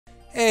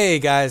Hey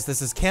guys,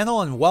 this is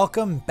Kennel and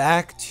welcome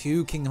back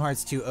to Kingdom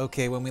Hearts 2.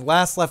 Okay, when we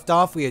last left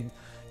off, we had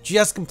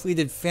just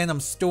completed Phantom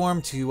Storm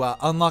to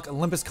unlock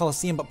Olympus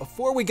Coliseum, but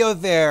before we go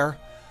there,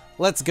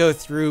 let's go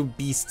through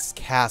Beast's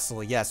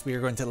Castle. Yes, we are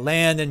going to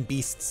land in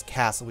Beast's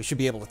Castle. We should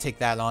be able to take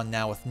that on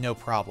now with no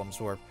problems,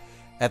 or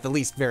at the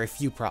least very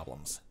few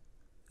problems.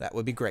 That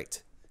would be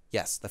great.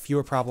 Yes, the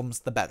fewer problems,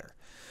 the better.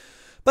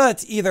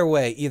 But either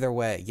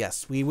way,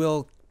 yes, we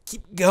will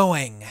keep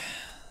going.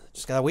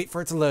 Just gotta wait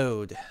for it to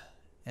load.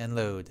 And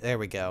load. There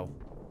we go.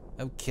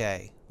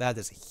 Okay, that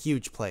is a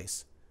huge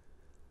place.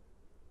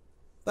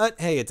 But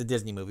hey, it's a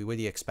Disney movie. What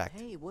do you expect?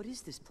 Hey, what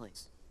is this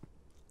place?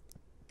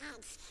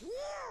 It's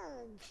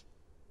huge.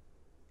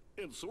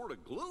 And sort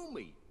of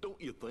gloomy, don't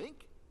you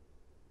think?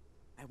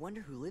 I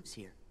wonder who lives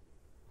here.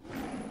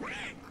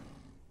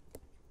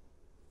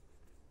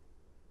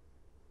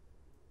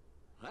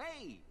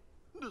 Hey,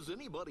 does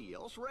anybody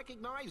else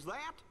recognize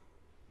that?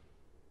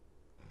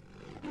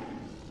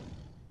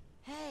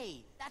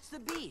 Hey, that's the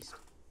Beast.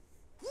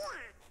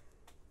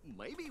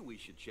 Maybe we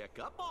should check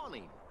up on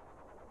him.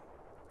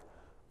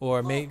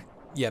 Or maybe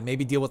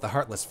deal with the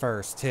Heartless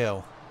first,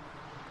 too.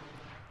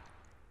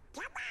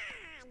 Come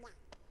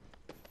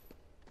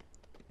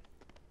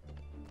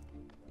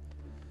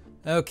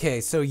on.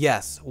 Okay, so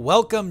yes,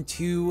 welcome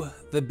to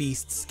the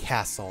Beast's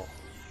Castle.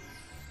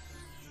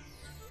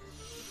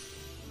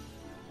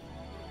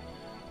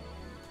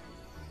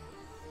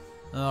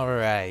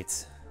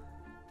 Alright.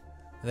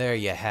 There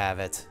you have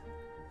it.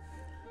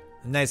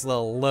 Nice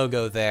little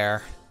logo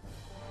there.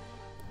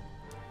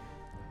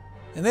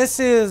 And this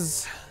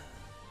is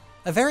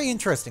a very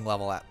interesting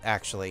level,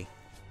 actually.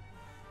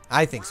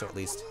 I think so, at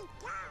least.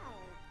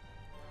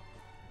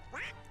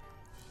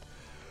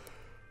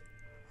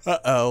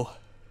 Uh-oh.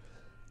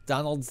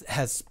 Donald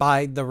has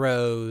spied the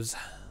rose.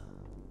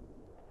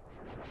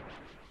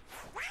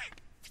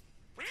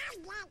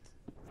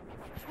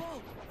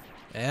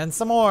 And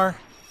some more.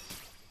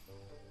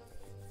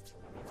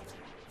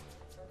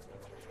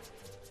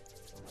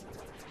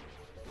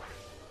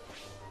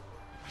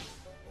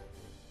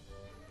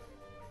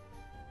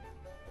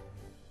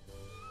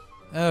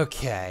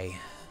 Okay.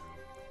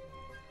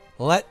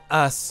 Let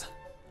us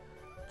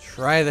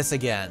try this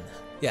again.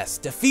 Yes,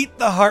 defeat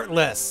the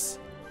Heartless.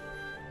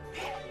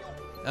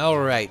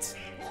 Alright.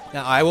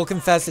 Now, I will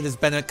confess it has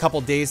been a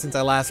couple days since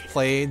I last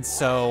played,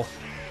 so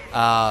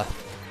I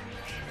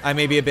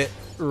may be a bit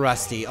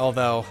rusty,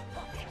 although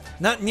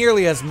not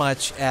nearly as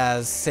much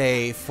as,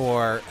 say,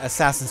 for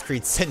Assassin's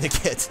Creed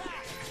Syndicate.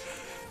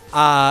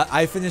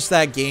 I finished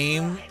that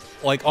game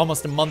like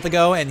almost a month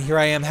ago, and here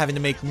I am having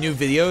to make new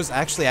videos.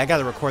 Actually, I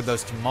gotta record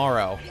those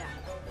tomorrow,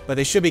 but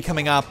they should be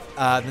coming up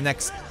the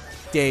next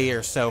day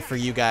or so for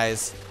you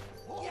guys.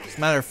 As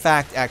a matter of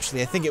fact,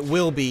 actually, I think it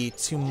will be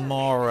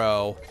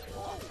tomorrow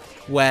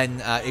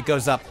when it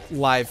goes up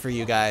live for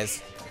you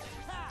guys.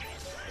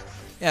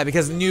 Yeah,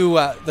 because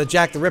the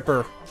Jack the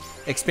Ripper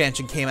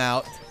expansion came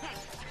out,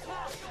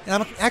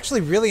 and I'm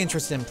actually really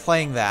interested in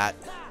playing that.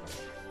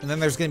 And then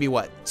there's gonna be,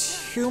 what,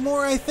 2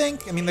 more, I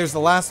think? I mean, there's the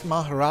last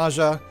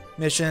Maharaja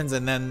missions,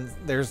 and then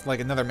there's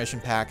like another mission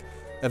pack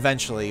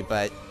eventually,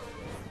 but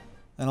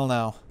I don't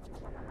know.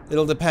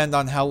 It'll depend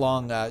on how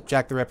long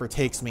Jack the Ripper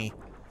takes me.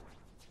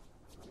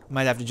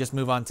 Might have to just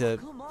move on to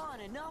Come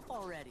on, enough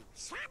already.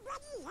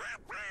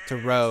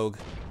 Rogue.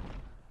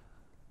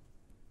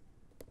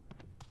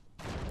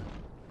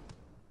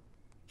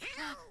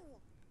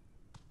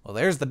 Well,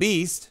 there's the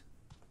Beast.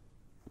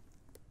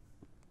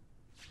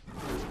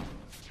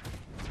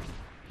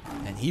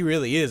 And he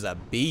really is a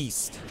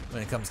beast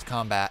when it comes to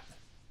combat.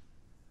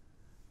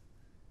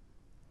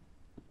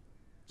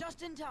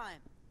 Just in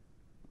time.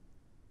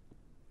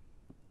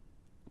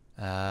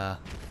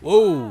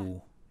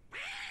 Whoa.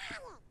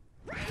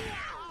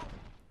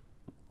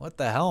 What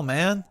the hell,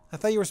 man? I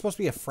thought you were supposed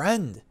to be a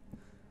friend.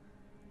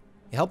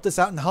 You helped us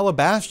out in Hollow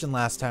Bastion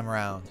last time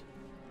around.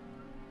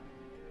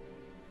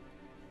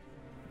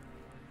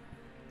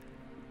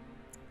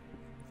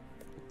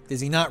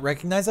 Does he not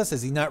recognize us?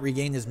 Has he not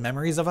regained his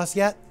memories of us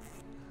yet?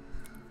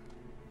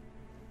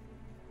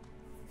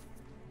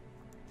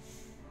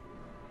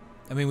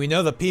 I mean, we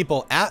know the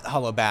people at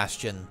Hollow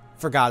Bastion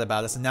forgot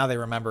about us, and now they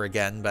remember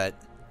again, but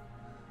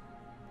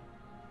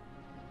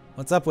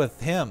what's up with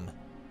him?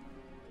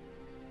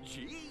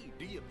 Gee,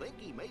 do you think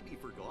he maybe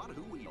forgot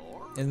who we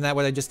are? Isn't that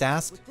what I just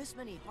asked? With this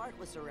many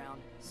Heartless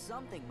around,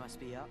 something must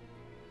be up.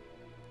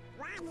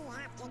 Why do you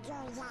have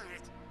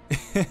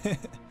to do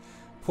that?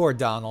 Poor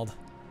Donald.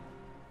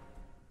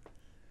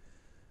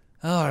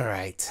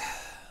 Alright.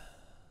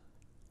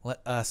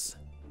 Let us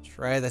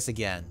try this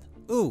again.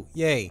 Ooh,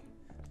 yay.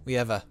 We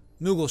have a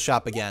Moogle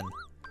shop again.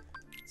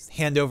 Let's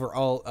hand over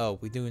all... Oh,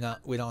 we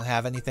don't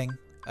have anything?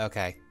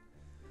 Okay.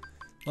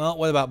 Well,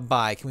 what about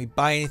buy? Can we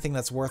buy anything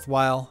that's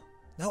worthwhile?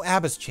 No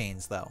Abyss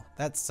chains, though.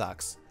 That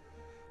sucks.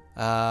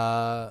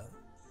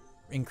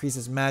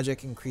 Increases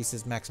magic,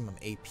 increases maximum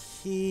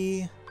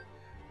AP.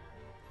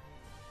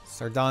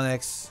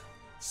 Sardonyx.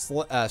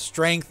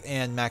 Strength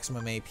and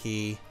maximum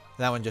AP.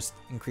 That one just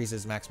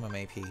increases maximum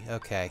AP.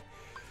 Okay.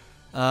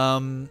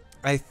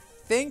 I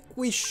think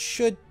we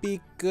should be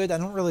good. I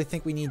don't really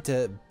think we need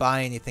to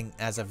buy anything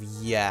as of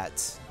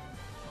yet.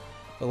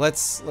 But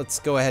let's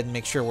go ahead and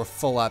make sure we're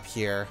full up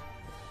here.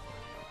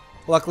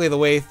 Luckily, the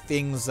way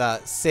things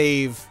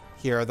save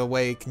here, the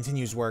way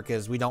continues work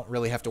is we don't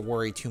really have to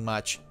worry too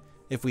much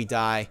if we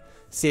die.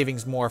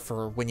 Saving's more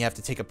for when you have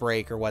to take a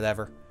break or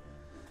whatever.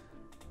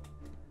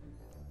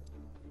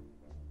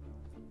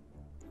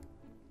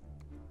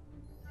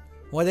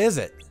 What is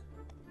it?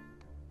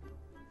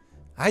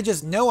 I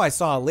just know I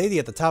saw a lady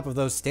at the top of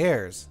those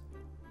stairs.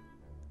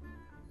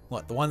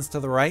 What, the ones to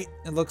the right,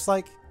 it looks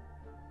like?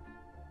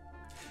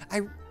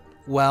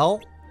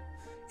 Well,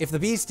 if the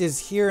beast is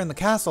here in the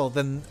castle,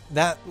 then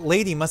that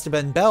lady must have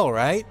been Belle,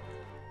 right?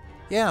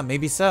 Yeah,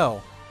 maybe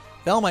so.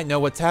 Belle might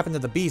know what's happened to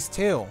the beast,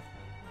 too.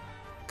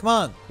 Come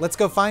on, let's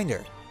go find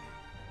her.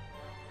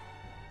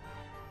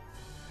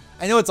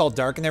 I know it's all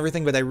dark and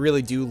everything, but I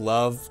really do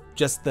love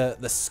just the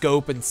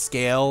scope and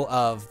scale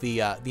of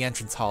the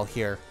entrance hall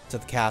here to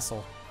the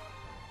castle.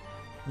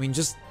 I mean,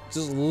 just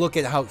look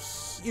at how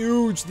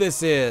huge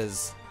this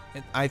is.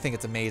 I think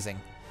it's amazing.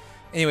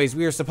 Anyways,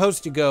 we are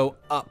supposed to go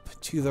up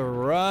to the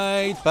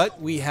right,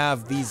 but we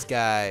have these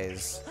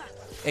guys.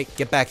 Hey,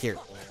 get back here.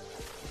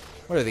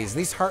 What are these? Are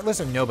these heartless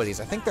or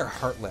nobodies? I think they're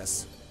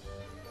heartless.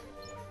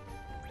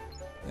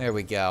 There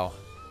we go.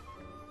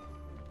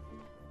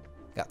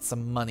 Got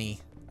some money.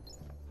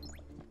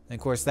 And of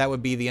course, that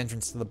would be the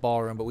entrance to the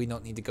ballroom, but we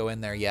don't need to go in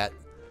there yet.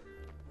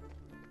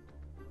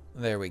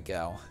 There we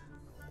go.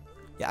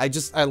 Yeah,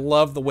 I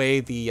love the way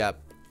the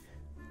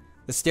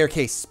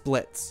staircase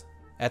splits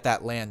at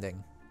that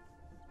landing.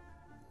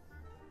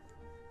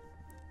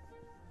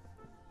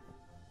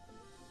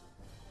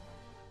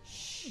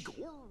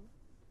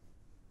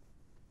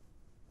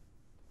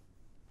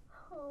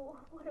 Oh,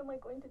 what am I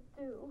going to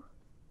do?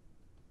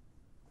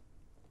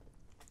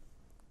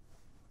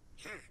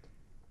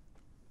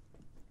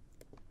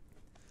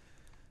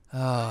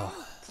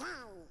 Oh.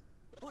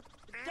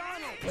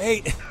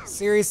 Wait,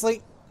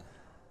 seriously?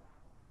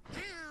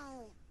 Hey,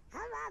 who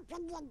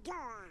opened the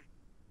door?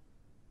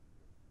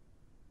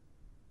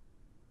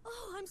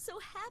 Oh, I'm so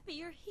happy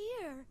you're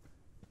here.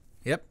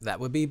 Yep, that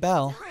would be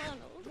Belle.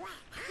 Donald.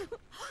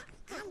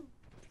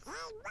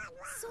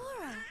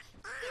 Sora.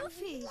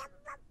 Goofy.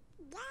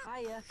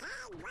 Hiya.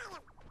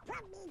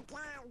 Put me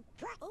down.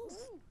 Put me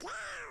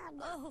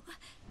down. Oh.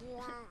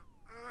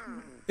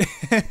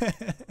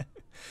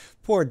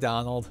 Poor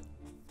Donald.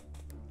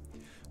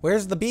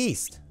 Where's the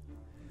beast?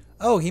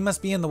 Oh, he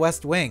must be in the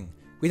West Wing.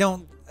 We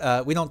don't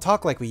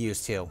talk like we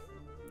used to.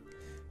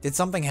 Did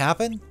something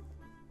happen?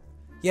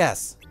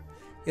 Yes.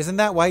 Isn't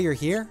that why you're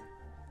here?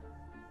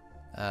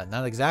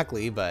 Not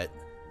exactly, but...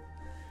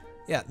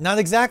 Yeah, not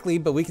exactly,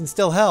 but we can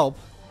still help.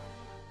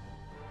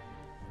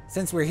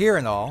 Since we're here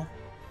and all.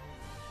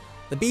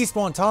 The beast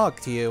won't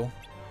talk to you.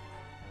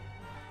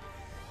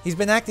 He's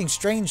been acting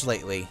strange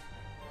lately.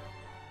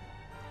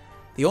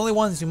 The only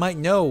ones who might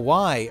know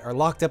why are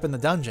locked up in the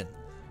dungeon.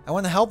 I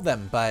want to help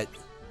them, but...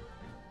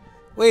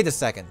 Wait a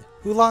second.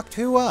 Who locked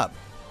who up?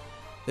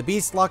 The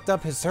beast locked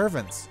up his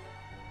servants.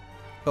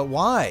 But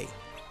why?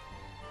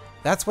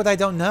 That's what I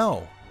don't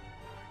know.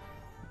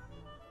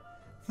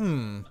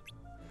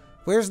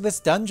 Where's this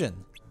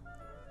dungeon?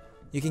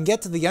 You can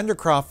get to the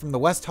Undercroft from the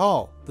West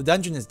Hall. The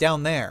dungeon is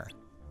down there.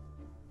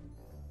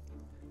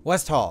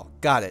 West Hall.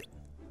 Got it.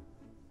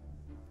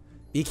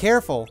 Be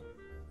careful.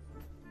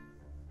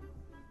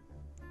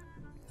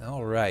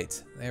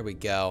 Alright, there we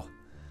go.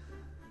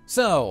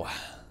 So,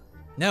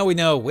 now we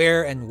know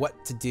where and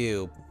what to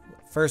do.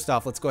 First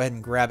off, let's go ahead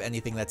and grab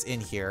anything that's in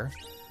here.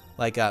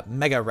 Like a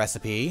mega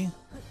recipe.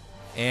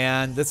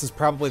 And this is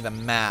probably the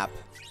map.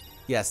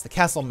 Yes, the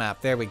castle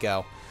map, there we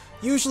go.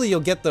 Usually you'll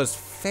get those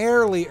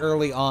fairly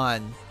early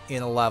on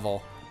in a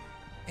level.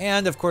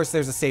 And of course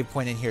there's a save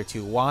point in here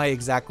too. Why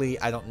exactly,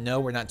 I don't know.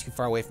 We're not too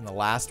far away from the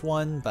last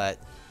one, but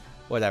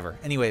whatever.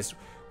 Anyways,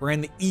 we're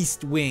in the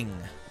East Wing.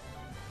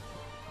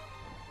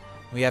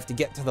 We have to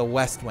get to the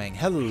West Wing.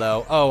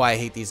 Hello. Oh, I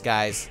hate these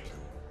guys.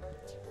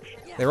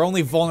 They're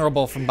only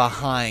vulnerable from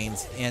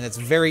behind, and it's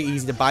very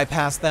easy to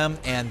bypass them,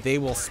 and they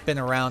will spin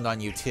around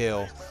on you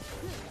too.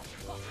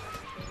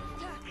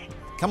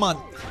 Come on.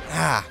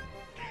 Ah.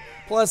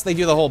 Plus, they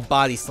do the whole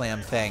body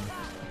slam thing.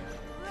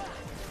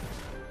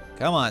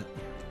 Come on.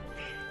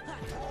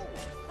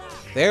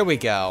 There we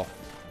go.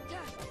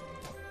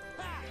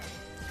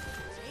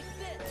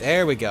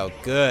 There we go.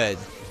 Good.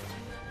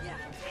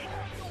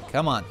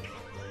 Come on.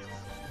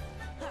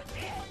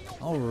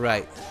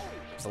 Alright.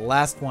 It's the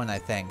last one, I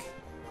think.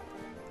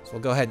 So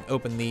we'll go ahead and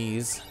open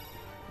these.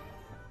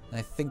 And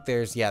I think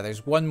there's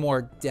one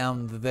more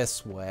down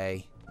this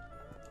way.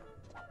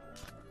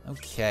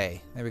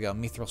 Okay. There we go.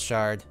 Mithril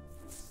Shard.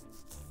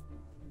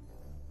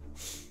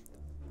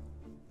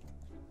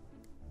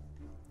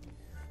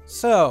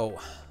 So,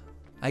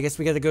 I guess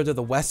we gotta go to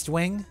the West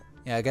Wing.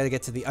 Yeah, I gotta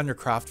get to the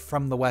Undercroft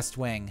from the West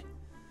Wing.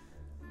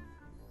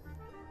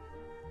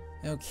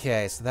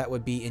 Okay, so that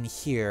would be in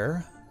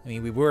here. I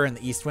mean, we were in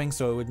the East Wing,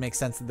 so it would make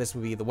sense that this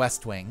would be the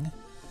West Wing.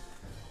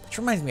 Which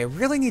reminds me, I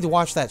really need to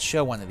watch that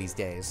show one of these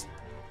days.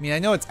 I mean, I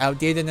know it's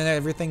outdated and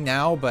everything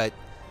now, but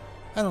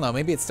I don't know,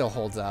 maybe it still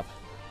holds up.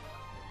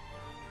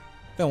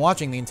 Been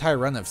watching the entire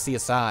run of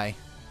CSI.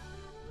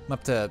 I'm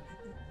up to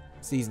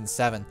season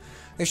 7.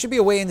 There should be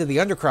a way into the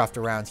Undercroft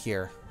around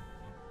here.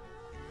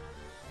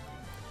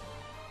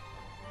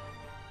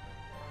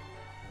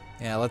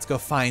 Yeah, let's go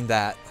find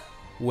that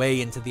way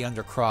into the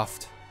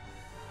Undercroft.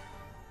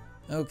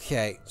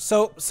 Okay,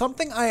 so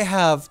something I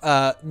have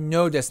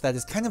noticed that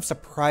is kind of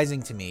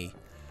surprising to me.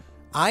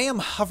 I am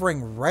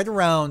hovering right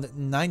around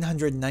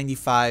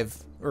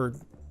 995, or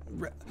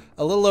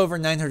a little over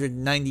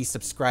 990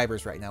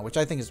 subscribers right now, which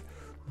I think is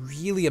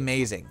really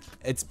amazing.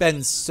 It's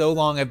been so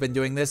long I've been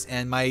doing this,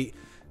 and my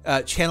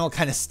channel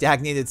kind of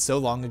stagnated so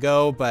long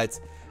ago, but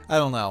I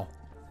don't know.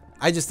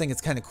 I just think it's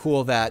kind of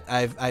cool that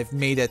I've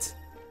made it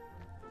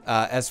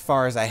as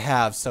far as I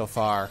have so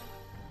far.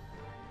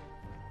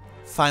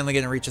 Finally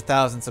gonna reach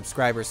 1,000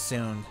 subscribers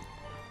soon.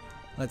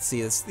 Let's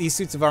see, these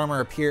suits of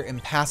armor appear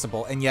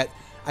impassable, and yet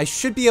I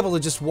should be able to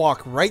just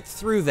walk right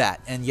through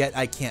that, and yet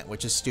I can't,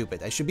 which is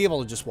stupid. I should be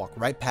able to just walk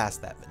right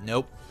past that, but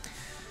nope.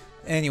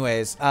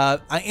 Anyways, I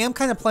am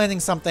kind of planning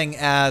something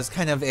as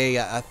kind of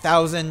a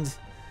thousandth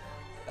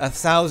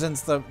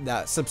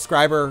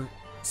subscriber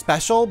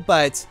special,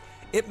 but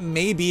it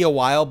may be a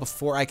while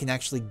before I can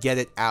actually get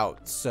it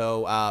out.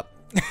 So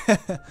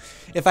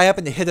if I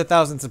happen to hit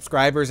 1,000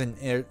 subscribers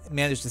and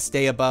manage to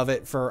stay above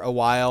it for a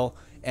while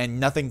and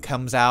nothing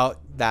comes out,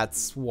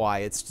 that's why.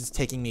 It's just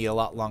taking me a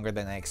lot longer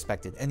than I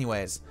expected.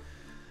 Anyways,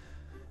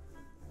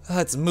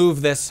 let's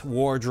move this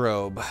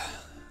wardrobe.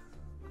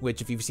 Which,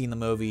 if you've seen the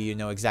movie, you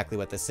know exactly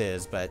what this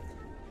is, but...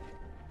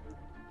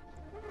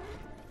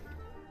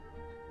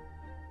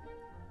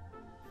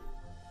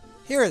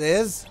 Here it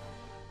is.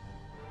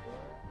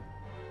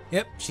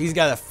 Yep, she's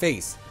got a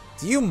face.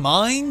 Do you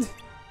mind?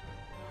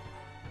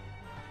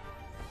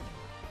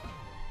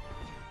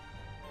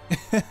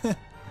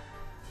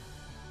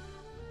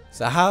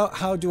 So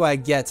how do I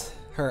get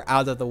her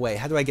out of the way?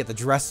 How do I get the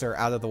dresser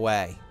out of the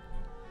way?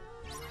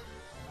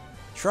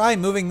 Try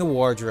moving the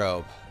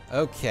wardrobe.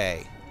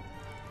 Okay.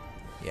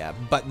 Yeah,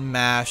 button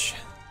mash.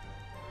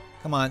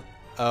 Come on.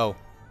 Oh.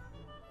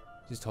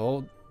 Just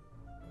hold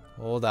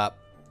up.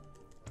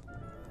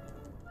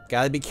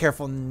 Gotta be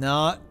careful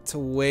not to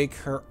wake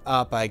her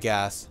up, I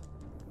guess.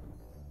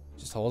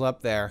 Just hold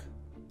up there.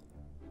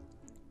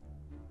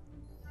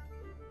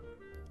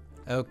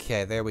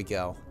 Okay, there we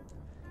go.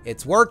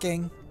 It's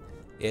working.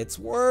 It's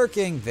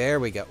working. There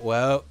we go.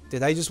 Whoa.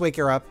 Did I just wake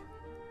her up?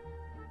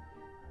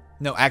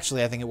 No,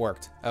 actually, I think it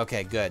worked.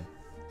 Okay, good.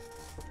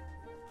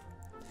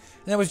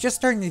 And I was just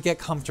starting to get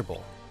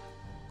comfortable.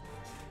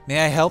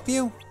 May I help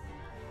you?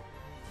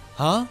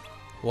 Huh?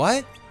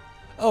 What?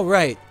 Oh,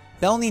 right.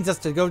 Belle needs us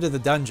to go to the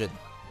dungeon.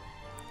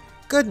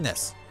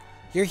 Goodness.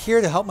 You're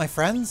here to help my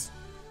friends?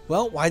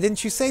 Well, why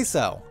didn't you say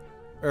so?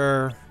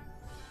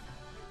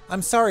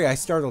 I'm sorry I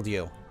startled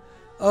you.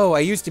 Oh, I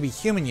used to be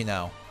human, you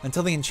know,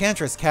 until the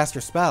enchantress cast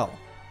her spell.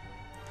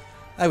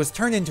 I was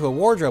turned into a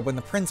wardrobe when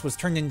the prince was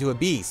turned into a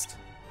beast.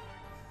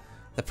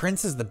 The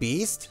prince is the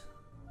beast?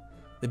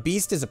 The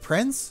beast is a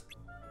prince?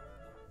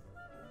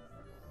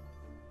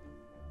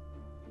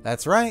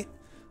 That's right,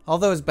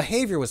 although his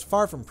behavior was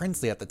far from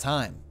princely at the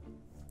time.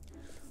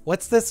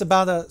 What's this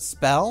about a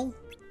spell?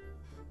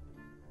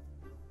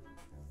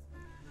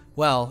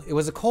 Well, it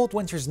was a cold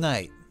winter's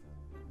night.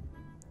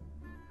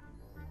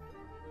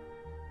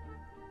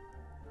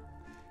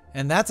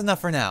 And that's enough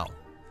for now.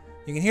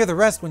 You can hear the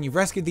rest when you've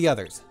rescued the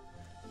others.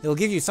 It'll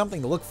give you something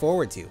to look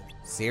forward to.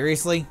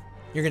 Seriously?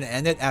 You're gonna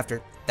end it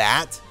after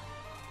that?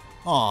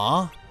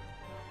 Aww.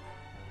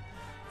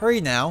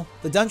 Hurry now,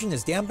 the dungeon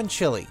is damp and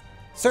chilly.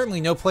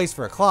 Certainly no place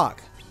for a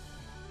clock.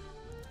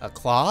 A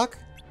clock?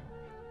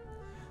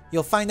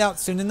 You'll find out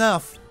soon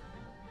enough.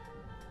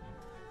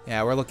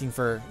 Yeah, we're looking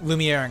for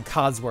Lumiere and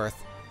Codsworth.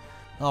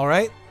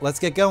 Alright, let's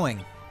get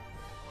going.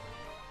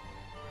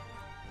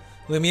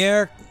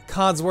 Lumiere,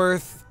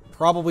 Codsworth,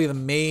 probably the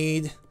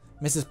maid,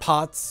 Mrs.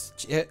 Potts,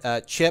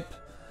 Chip.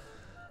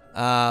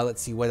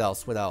 Let's see, what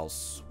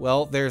else?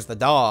 Well, there's the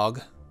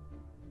dog.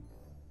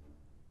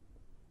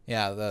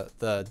 Yeah,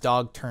 the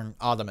dog turned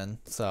ottoman,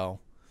 so...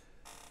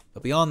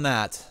 But beyond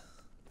that,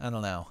 I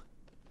don't know.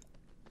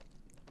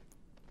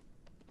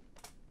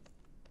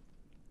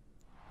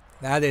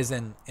 That is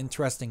an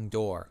interesting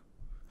door.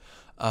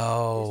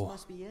 Oh. This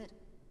must be it.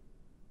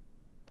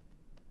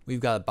 We've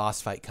got a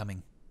boss fight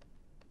coming.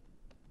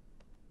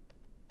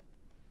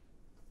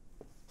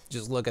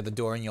 Just look at the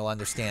door and you'll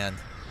understand.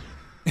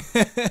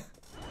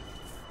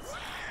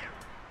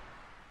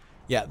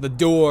 Yeah, the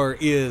door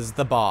is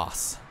the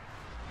boss.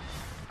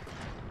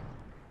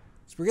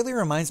 This really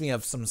reminds me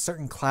of some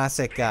certain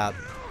classic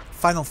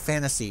Final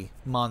Fantasy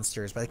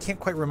monsters, but I can't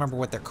quite remember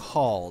what they're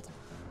called.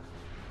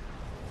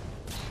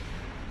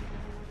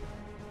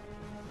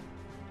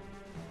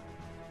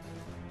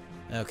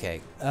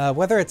 Okay,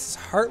 whether it's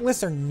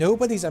Heartless or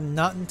Nobody's, I'm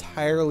not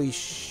entirely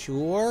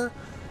sure.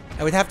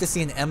 I would have to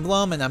see an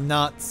emblem, and I'm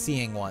not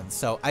seeing one.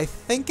 So I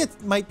think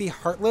it might be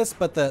Heartless,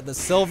 but the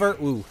silver,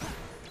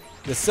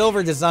 the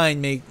silver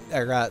design the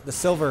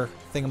silver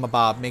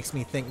thingamabob makes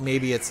me think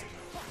maybe it's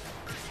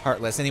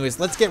Heartless. Anyways,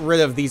 let's get rid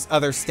of these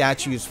other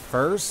statues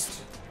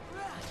first.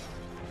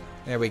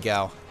 There we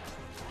go.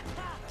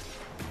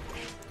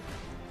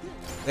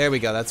 There we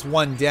go. That's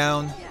one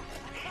down.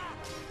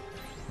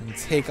 And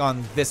take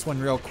on this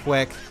one real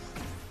quick.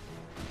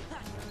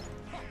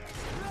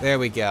 There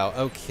we go.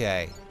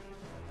 Okay.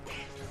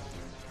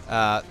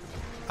 I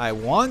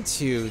want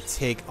to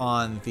take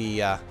on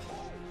the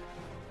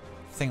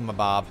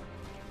thingamabob.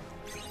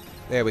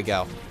 There we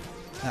go.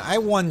 Now, I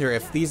wonder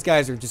if these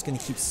guys are just going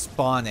to keep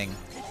spawning.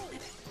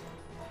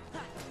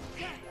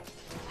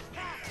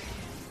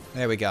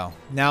 There we go.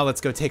 Now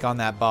let's go take on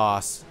that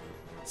boss.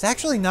 It's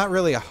actually not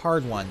really a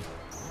hard one.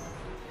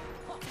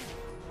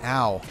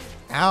 Ow.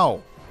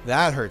 Ow.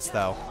 That hurts,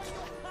 though.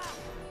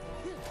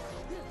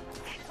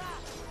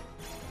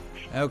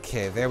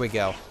 Okay, there we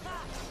go.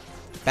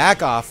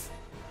 Back off.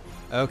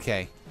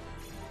 Okay.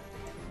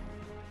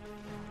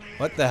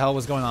 What the hell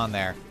was going on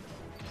there?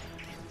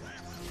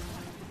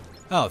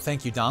 Oh,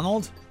 thank you,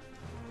 Donald.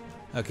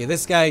 Okay,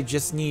 this guy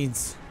just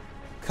needs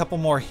a couple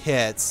more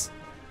hits.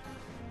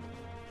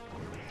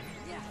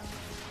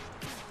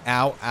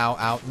 Ow, ow,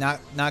 ow.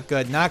 Not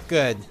good, not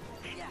good.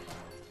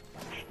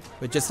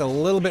 But just a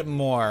little bit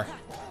more.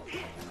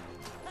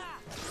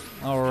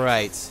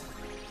 Alright.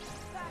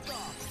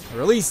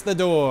 Release the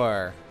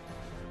door.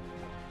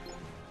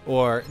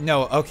 Or,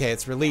 no, okay,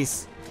 it's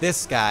release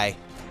this guy.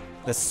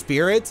 The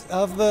spirit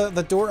of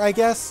the door, I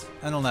guess?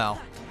 I don't know.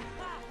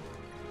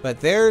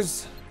 But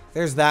there's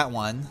that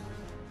one.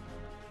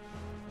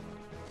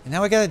 And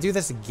now I gotta do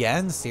this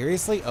again?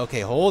 Seriously?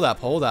 Okay, hold up,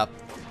 hold up.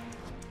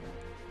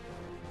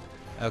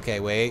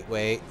 Okay, wait.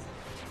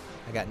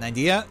 I got an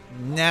idea.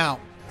 Now.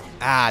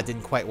 Ah,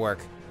 didn't quite work.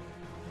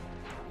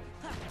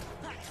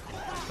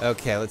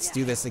 Okay, let's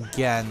do this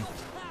again.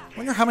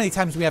 Wonder how many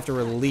times we have to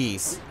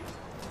release.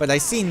 But I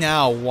see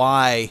now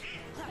why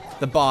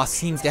the boss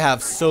seems to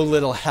have so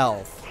little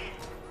health.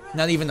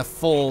 Not even a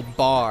full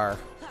bar.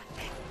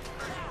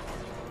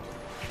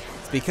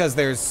 It's because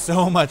there's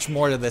so much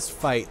more to this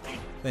fight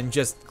than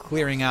just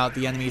clearing out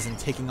the enemies and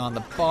taking on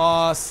the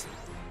boss.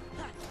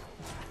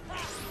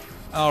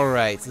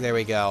 Alright, there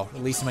we go.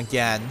 Release him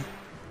again.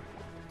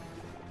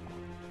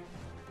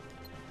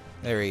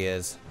 There he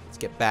is. Let's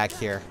get back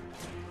here.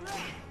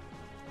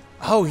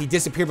 Oh, he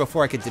disappeared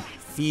before I could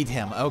defeat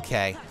him.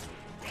 Okay.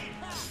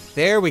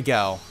 There we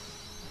go.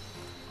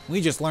 We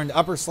just learned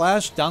upper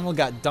slash. Donald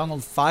got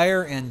Donald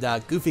Fire, and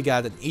Goofy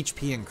got an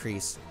HP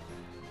increase.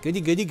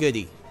 Goody, goody,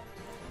 goody.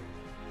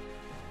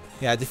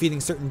 Yeah, defeating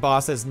certain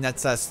bosses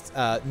nets us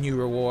new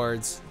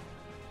rewards.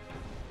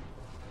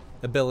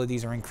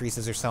 Abilities or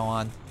increases or so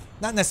on.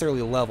 Not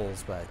necessarily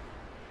levels, but...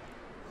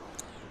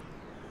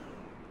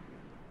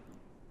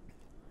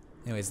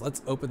 Anyways,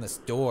 let's open this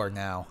door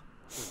now.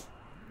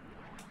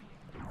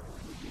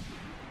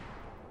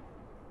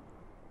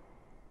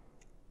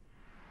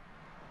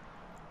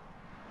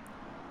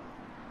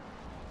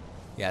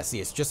 Yeah, see,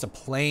 it's just a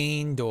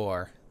plain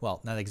door.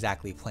 Well, not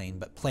exactly plain,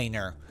 but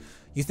plainer.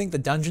 You think the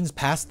dungeon's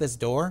past this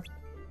door?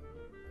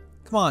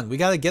 Come on, we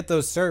gotta get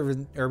those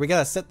we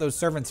gotta set those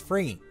servants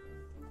free.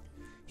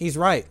 He's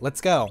right,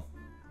 let's go.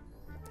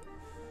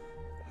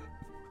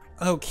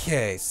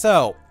 Okay,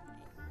 so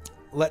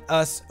let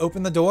us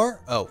open the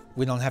door. Oh,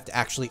 we don't have to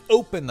actually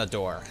open the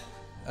door.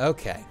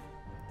 Okay,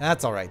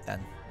 that's all right then.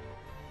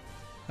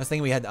 I was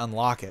thinking we had to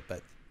unlock it,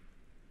 but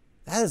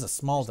that is a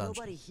small dungeon.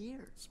 Nobody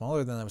here.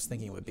 Smaller than I was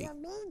thinking it would be. You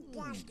mean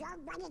there's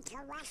nobody to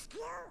rescue?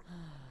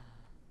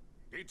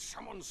 Did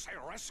someone say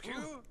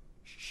rescue?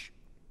 Shh.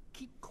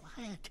 Keep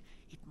quiet.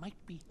 It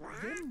might be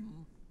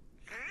them.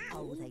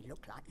 Oh, they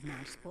look like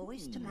nice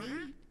boys to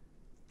me.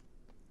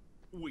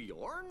 We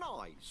are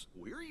nice.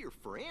 We're your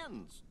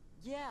friends.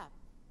 Yeah,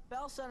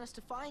 Belle sent us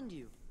to find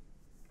you.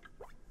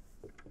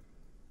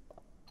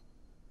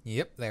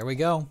 Yep, there we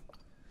go.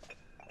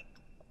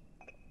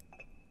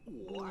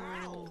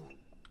 Wow.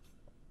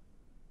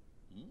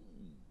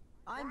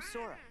 I'm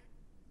Sora.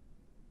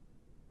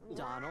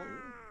 Donald.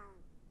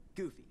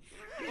 Goofy.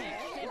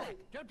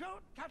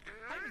 Don't.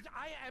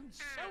 I am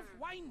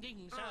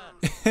self-winding,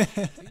 sir.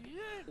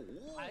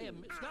 I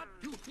am not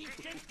Goofy.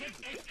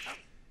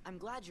 I'm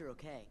glad you're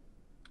okay.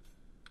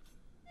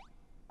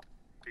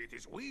 It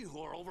is we who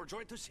are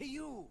overjoyed to see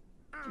you.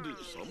 Did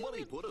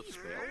somebody put a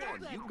spell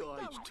on you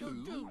guys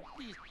too?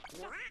 Please.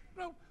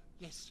 No.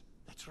 Yes,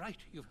 that's right.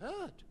 You've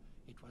heard.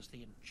 It was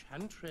the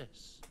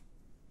Enchantress.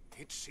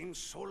 It seems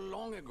so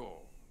long ago.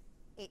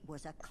 It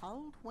was a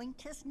cold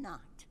winter's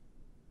night.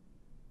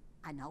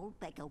 An old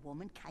beggar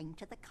woman came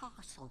to the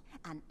castle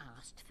and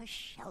asked for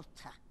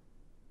shelter.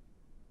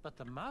 But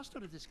the master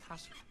of this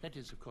castle, that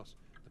is, of course,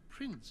 the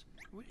prince...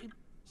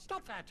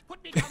 Stop that!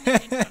 Put me down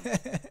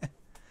there!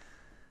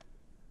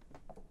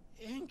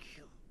 Thank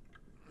you.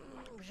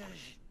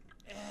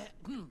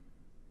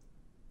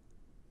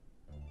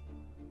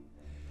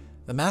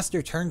 The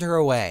master turned her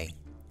away.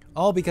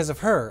 All because of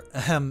her,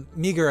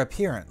 meager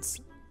appearance.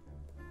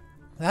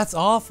 That's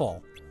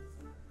awful.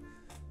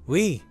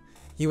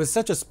 He was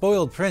such a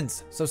spoiled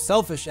prince, so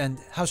selfish and,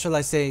 how shall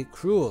I say,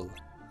 cruel.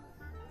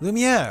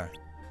 Lumiere!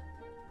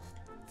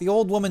 The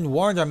old woman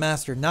warned our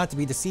master not to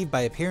be deceived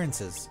by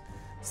appearances.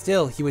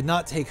 Still, he would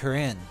not take her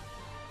in.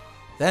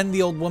 Then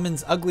the old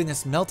woman's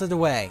ugliness melted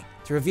away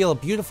to reveal a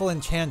beautiful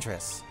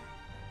enchantress.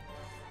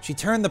 She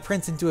turned the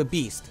prince into a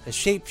beast, a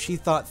shape she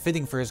thought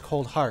fitting for his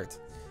cold heart.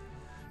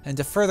 And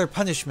to further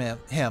punish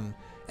him,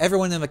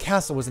 everyone in the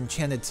castle was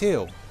enchanted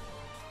too.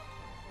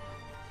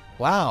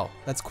 Wow,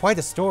 that's quite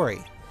a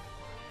story.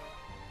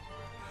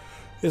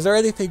 Is there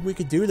anything we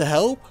could do to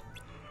help?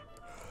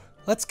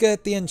 Let's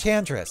get the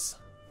enchantress.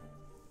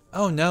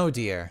 Oh no,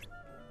 dear.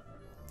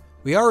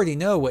 We already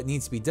know what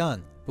needs to be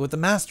done, but with the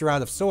master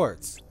out of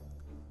sorts.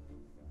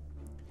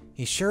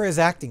 He sure is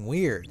acting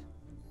weird.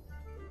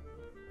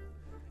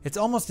 It's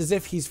almost as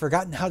if he's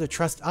forgotten how to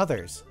trust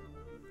others.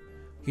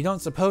 You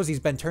don't suppose he's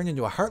been turned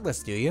into a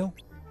Heartless, do you?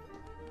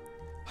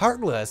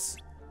 Heartless?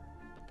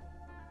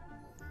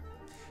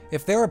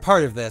 If they're a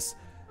part of this,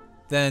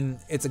 then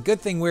it's a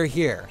good thing we're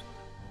here.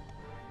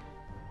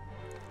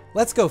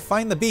 Let's go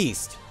find the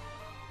beast.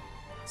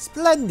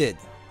 Splendid!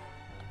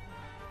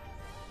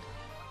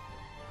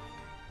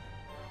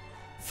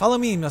 Follow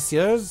me,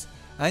 messieurs.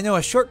 I know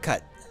a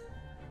shortcut.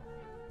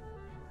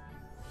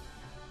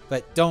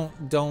 But don't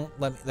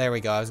let me... There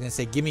we go. I was going to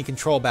say, give me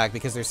control back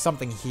because there's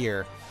something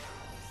here.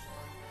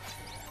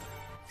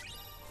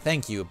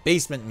 Thank you.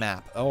 Basement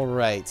map.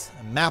 Alright.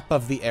 A map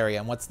of the area.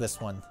 And what's this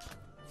one?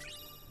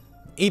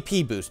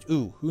 AP boost.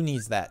 Ooh, who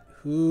needs that?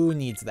 Who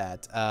needs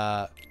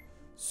that?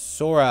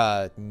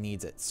 Sora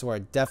needs it. Sora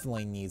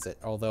definitely needs it.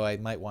 Although I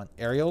might want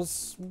aerial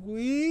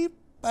sweep.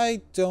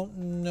 I don't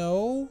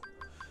know.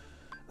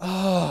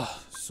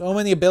 Oh, so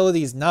many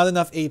abilities. Not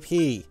enough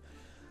AP.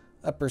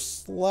 Upper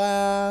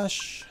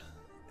slash.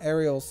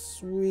 Aerial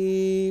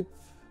sweep.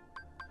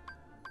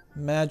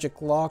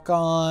 Magic lock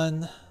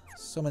on.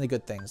 So many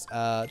good things.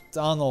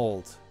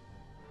 Donald.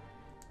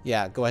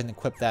 Yeah, go ahead and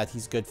equip that.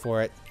 He's good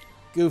for it.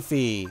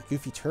 Goofy.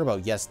 Goofy Turbo.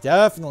 Yes,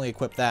 definitely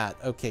equip that.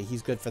 Okay,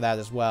 he's good for that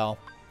as well.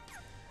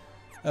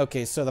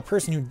 Okay, so the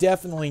person who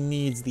definitely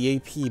needs the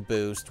AP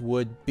boost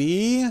would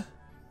be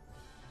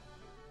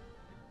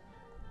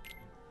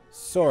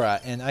Sora.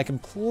 And I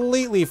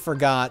completely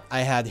forgot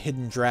I had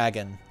Hidden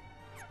Dragon.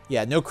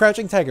 Yeah, no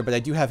Crouching Tiger, but I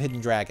do have Hidden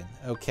Dragon.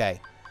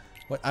 Okay.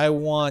 What I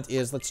want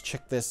is, let's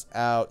check this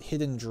out.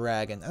 Hidden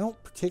Dragon. I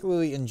don't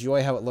particularly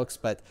enjoy how it looks,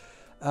 but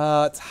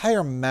it's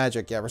higher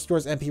magic. Yeah,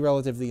 restores MP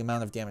relative to the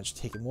amount of damage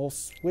taken. We'll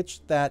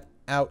switch that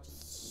out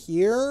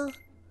here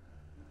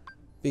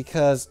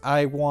because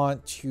I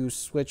want to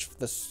switch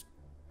the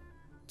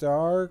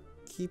Star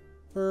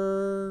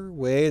Keeper.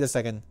 Wait a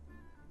second.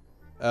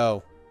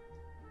 Oh.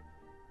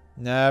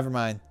 Never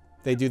mind.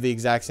 They do the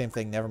exact same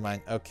thing. Never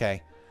mind.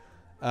 Okay.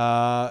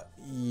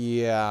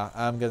 Yeah,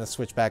 I'm gonna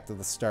switch back to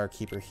the Star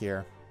Keeper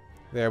here.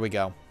 There we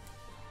go.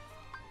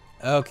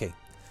 Okay.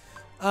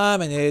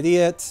 I'm an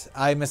idiot.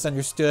 I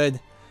misunderstood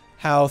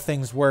how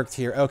things worked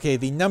here. Okay,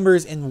 the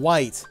numbers in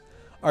white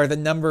are the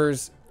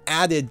numbers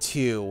added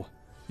to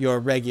your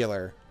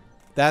regular.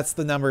 That's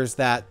the numbers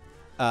that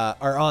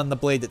are on the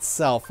blade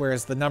itself,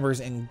 whereas the numbers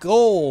in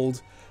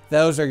gold,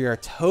 those are your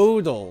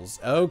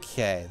totals.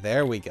 Okay,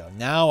 there we go.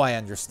 Now I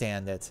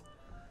understand it.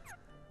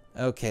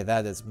 Okay,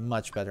 that is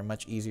much better,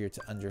 much easier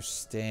to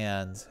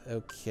understand.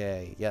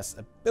 Okay, yes,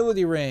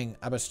 ability ring,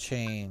 Abbas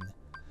chain.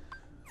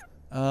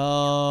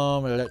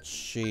 Let's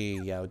see.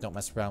 Yeah, don't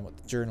mess around with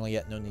the journal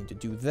yet. No need to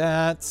do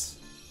that.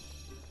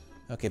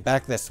 Okay,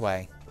 back this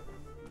way.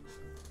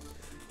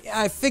 Yeah,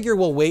 I figure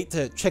we'll wait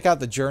to check out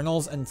the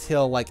journals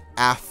until, like,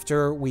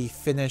 after we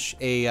finish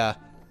a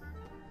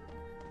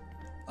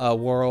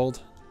world.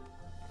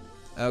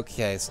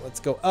 Okay, so let's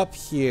go up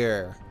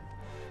here.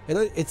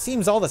 It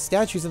seems all the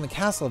statues in the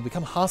castle have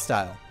become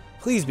hostile.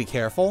 Please be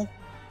careful.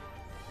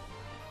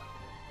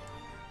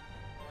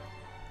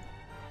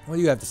 What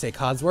do you have to say,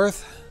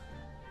 Codsworth?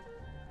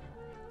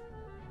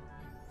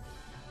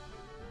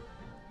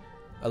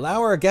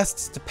 Allow our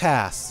guests to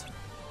pass.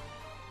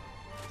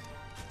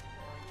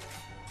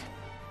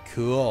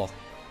 Cool.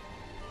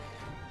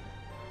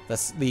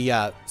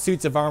 The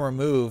suits of armor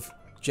move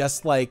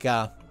just like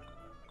in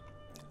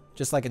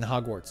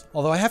Hogwarts.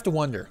 Although I have to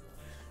wonder,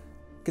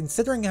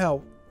 considering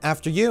how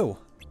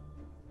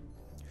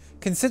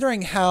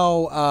considering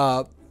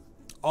how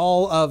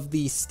all of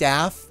the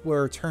staff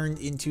were turned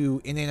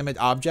into inanimate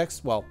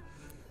objects, well,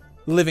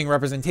 living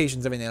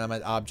representations of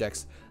inanimate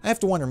objects, I have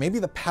to wonder, maybe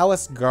the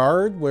palace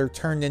guard were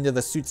turned into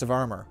the suits of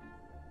armor.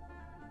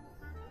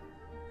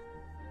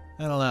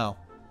 I don't know.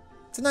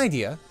 It's an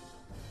idea.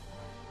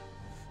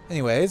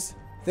 Anyways,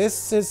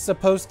 this is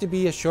supposed to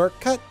be a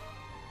shortcut?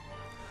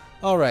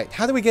 Alright,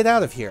 how do we get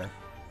out of here?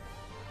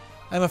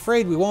 I'm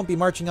afraid we won't be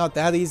marching out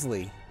that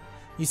easily.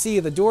 You see,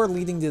 the door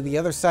leading to the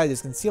other side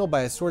is concealed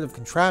by a sort of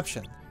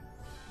contraption.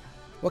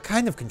 What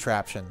kind of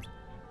contraption?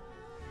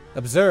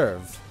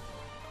 Observe.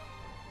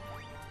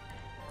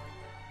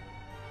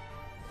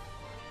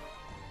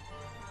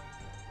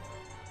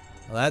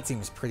 Well, that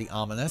seems pretty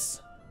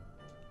ominous.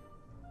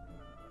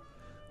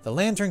 The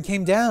lantern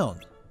came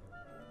down.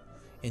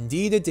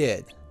 Indeed it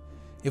did.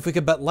 If we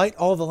could but light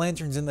all the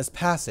lanterns in this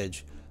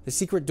passage, the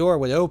secret door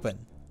would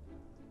open.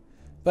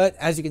 But,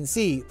 as you can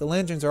see, the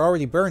lanterns are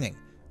already burning,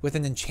 with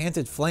an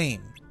enchanted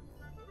flame.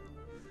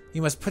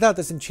 You must put out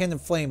this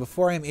enchanted flame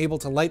before I am able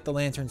to light the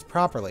lanterns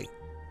properly.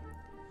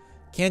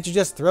 Can't you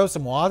just throw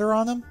some water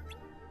on them?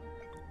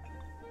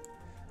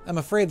 I'm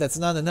afraid that's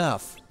not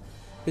enough.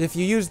 But if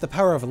you use the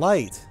power of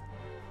light...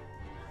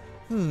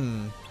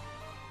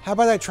 How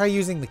about I try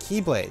using the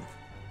Keyblade?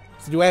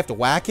 So do I have to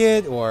whack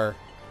it, or...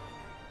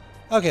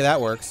 Okay,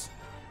 that works.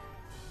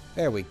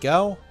 There we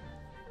go.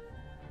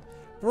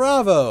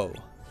 Bravo!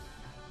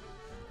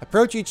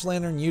 Approach each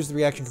lantern and use the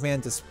reaction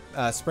command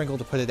to sprinkle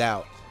to put it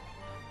out.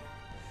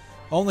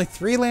 Only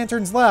 3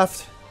 lanterns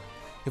left.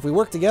 If we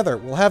work together,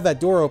 we'll have that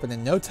door open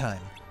in no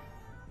time.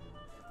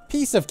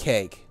 Piece of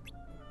cake.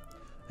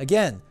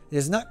 Again, it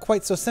is not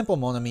quite so simple,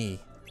 mon ami.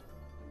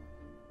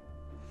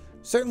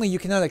 Certainly you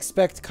cannot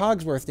expect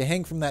Cogsworth to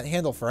hang from that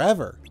handle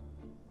forever.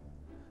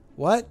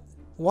 What?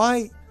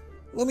 Why?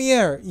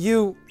 Lumiere,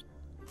 you...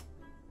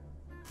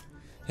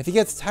 If he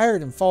gets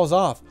tired and falls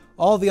off,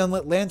 all the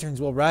unlit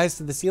lanterns will rise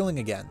to the ceiling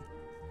again.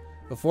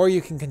 Before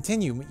you can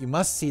continue, you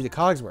must see to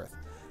Cogsworth.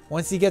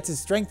 Once he gets his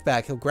strength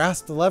back, he'll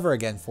grasp the lever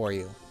again for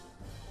you.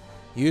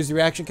 Use the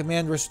reaction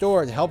command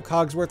Restore to help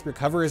Cogsworth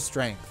recover his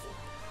strength.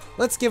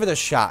 Let's give it a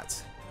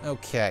shot.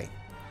 Okay.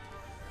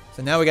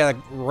 So now we gotta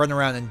run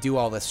around and do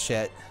all this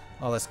shit.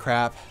 All this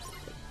crap.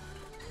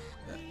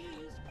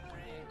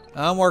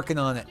 I'm working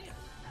on it.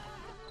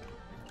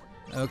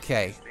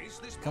 Okay.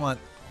 Come on.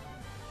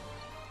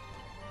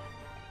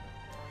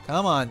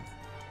 Come on.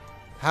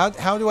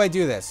 How do I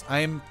do this? I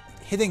am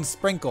hitting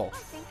Sprinkle. I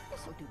think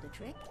this'll do the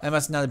trick. I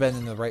must not have been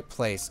in the right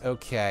place.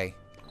 Okay.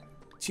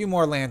 2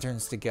 more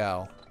lanterns to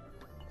go.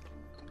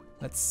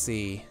 Let's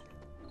see.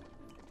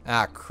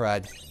 Ah,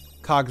 crud.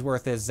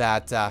 Cogsworth is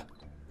at,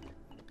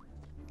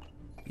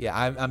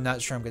 yeah, I'm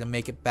not sure I'm going to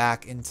make it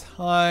back in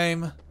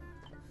time.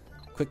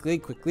 Quickly,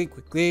 quickly,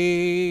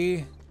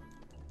 quickly.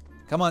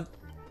 Come on.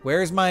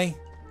 Where's my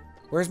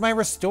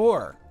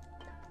Restore?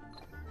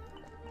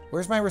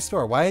 Where's my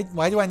Restore? Why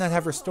do I not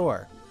have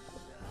Restore?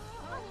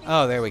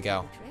 Oh, there we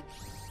go.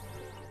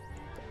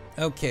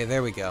 Okay,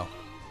 there we go.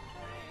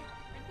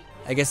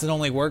 I guess it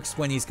only works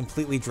when he's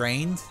completely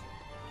drained.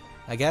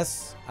 I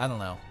guess? I don't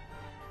know.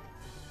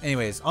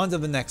 Anyways, on to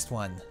the next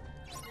one.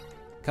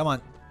 Come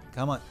on.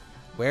 Come on.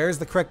 Where's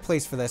the correct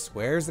place for this?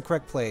 Where's the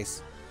correct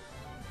place?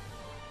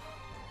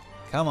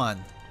 Come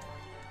on.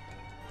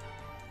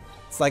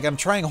 It's like I'm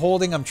trying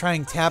holding, I'm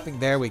trying tapping.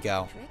 There we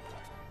go.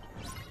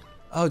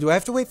 Oh, do I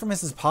have to wait for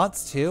Mrs.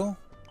 Potts too?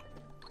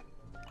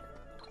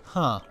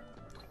 Huh.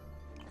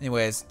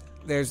 Anyways,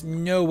 there's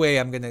no way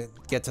I'm gonna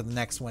get to the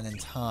next one in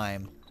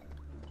time.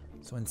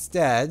 So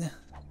instead...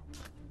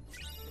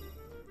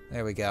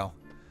 There we go.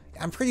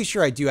 I'm pretty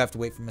sure I do have to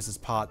wait for Mrs.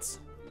 Potts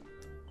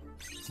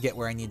to get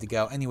where I need to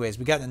go. Anyways,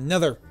 we got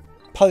another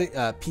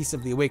piece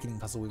of the Awakening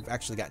puzzle. We've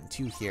actually gotten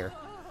 2 here.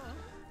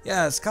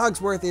 Yes,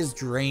 Cogsworth is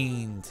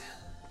drained.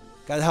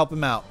 Gotta help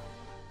him out.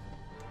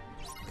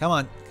 Come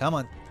on, come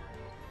on.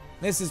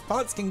 Mrs.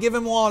 Potts can give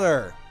him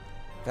water.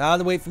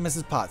 Gotta wait for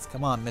Mrs. Potts.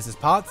 Come on, Mrs.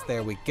 Potts.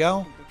 There we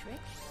go.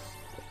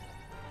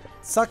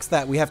 Sucks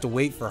that we have to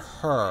wait for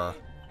her.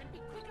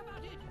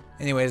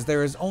 Anyways,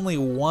 there is only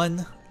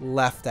 1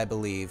 left, I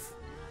believe.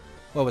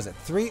 What was it?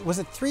 3? Was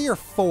it 3 or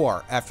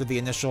 4 after the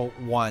initial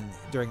 1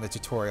 during the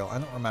tutorial? I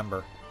don't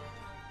remember.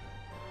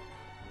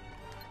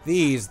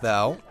 These,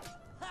 though.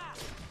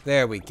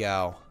 There we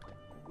go.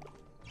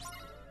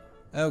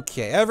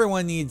 Okay,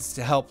 everyone needs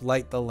to help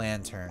light the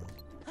lantern.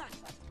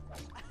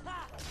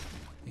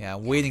 Yeah,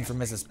 waiting for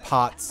Mrs.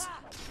 Potts.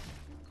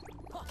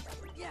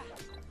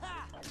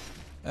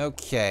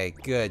 Okay,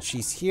 good.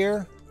 She's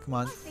here. Come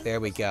on. There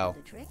we go.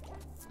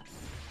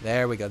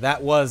 There we go.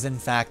 That was, in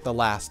fact, the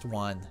last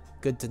one.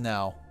 Good to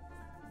know.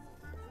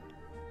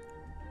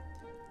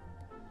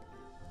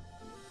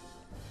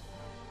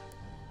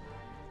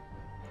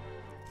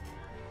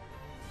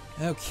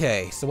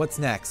 Okay, so what's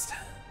next?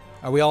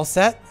 Are we all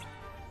set?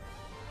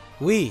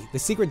 The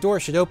secret door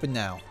should open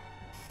now.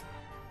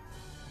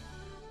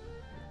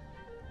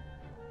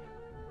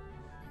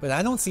 But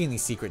I don't see any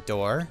secret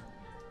door.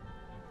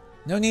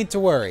 No need to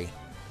worry.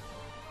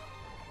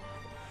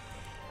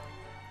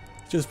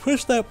 Just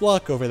push that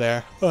block over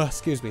there. Oh,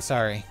 excuse me,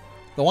 sorry.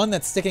 The one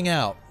that's sticking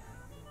out.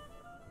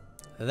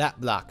 That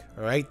block,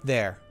 right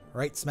there.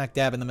 Right smack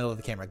dab in the middle of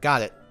the camera.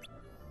 Got it.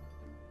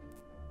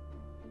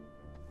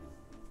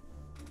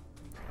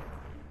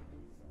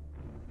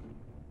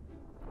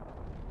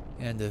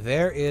 And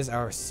there is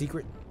our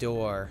secret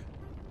door.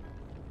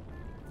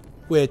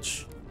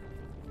 Which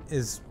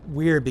is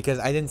weird because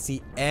I didn't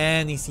see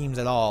any seams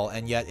at all,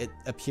 and yet it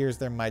appears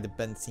there might have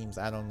been seams.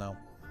 I don't know.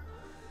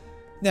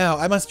 Now,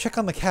 I must check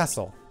on the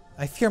castle.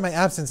 I fear my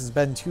absence has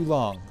been too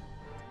long.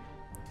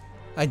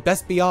 I'd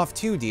best be off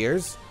too,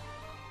 dears.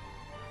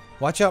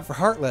 Watch out for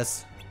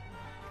Heartless.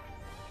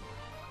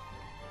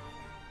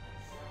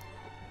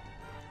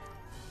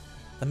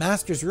 The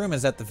Master's room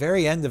is at the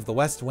very end of the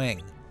West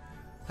Wing.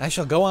 I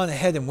shall go on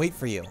ahead and wait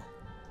for you.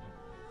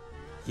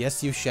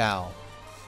 Yes, you shall.